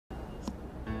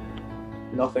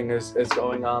nothing is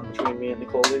going on between me and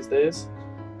Nicole these days.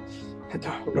 I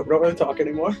don't really talk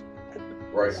anymore.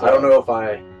 Right. So I don't know if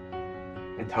I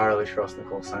entirely trust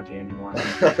Nicole Centi anymore.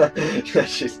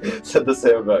 She said the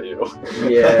same about you.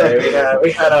 Yeah,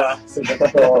 we had some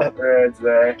difficult words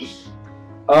there.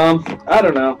 I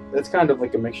don't know. It's kind of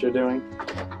like a mixture doing.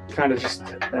 Kind of just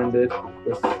ended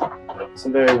with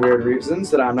some very weird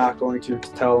reasons that I'm not going to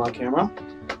tell on camera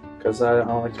because I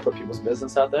don't like to put people's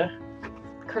business out there.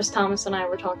 Chris Thomas and I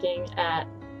were talking at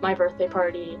my birthday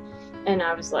party, and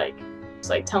I was like,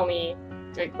 tell me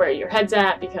like where your head's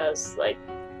at because like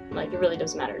it really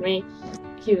doesn't matter to me.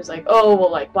 He was like, oh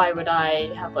well, like why would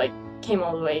I have like came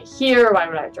all the way here? Why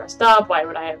would I have dressed up? Why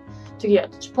would I have took you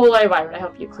out to Chipotle? Why would I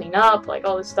help you clean up? Like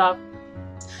all this stuff.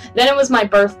 Then it was my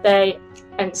birthday,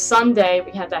 and Sunday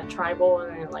we had that tribal,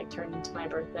 and then it like turned into my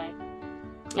birthday,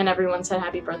 and everyone said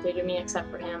happy birthday to me except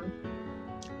for him.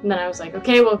 And then I was like,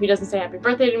 okay, well if he doesn't say happy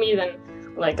birthday to me, then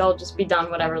like I'll just be done,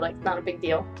 whatever, like not a big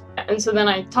deal. And so then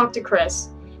I talked to Chris,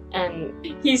 and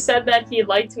he said that he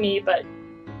liked me, but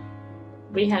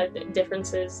we had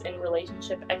differences in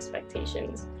relationship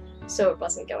expectations, so it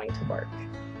wasn't going to work.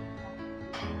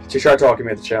 She tried talking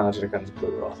me at the challenge and it kind of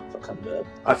blew her off. I felt kind of bad.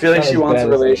 I feel like she wants a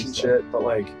relationship, but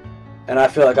like, and I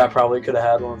feel like I probably could have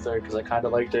had one with her because I kind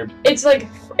of liked her. It's like,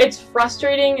 it's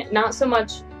frustrating, not so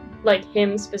much like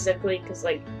him specifically, because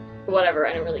like, whatever,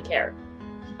 I don't really care.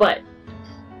 But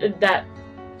that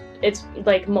it's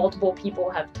like multiple people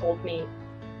have told me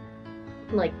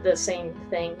like the same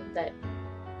thing that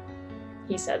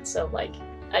he said, so like,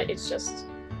 it's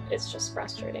just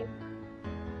frustrating.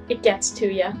 It gets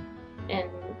to you, and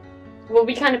well,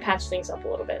 we kind of patch things up a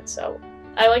little bit, so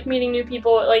I like meeting new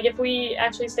people. Like, if we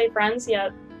actually stay friends, yeah,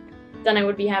 then I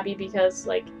would be happy because,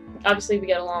 like, obviously we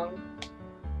get along.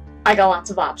 I got lots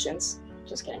of options.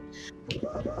 Just kidding.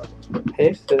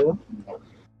 Hey, Phil.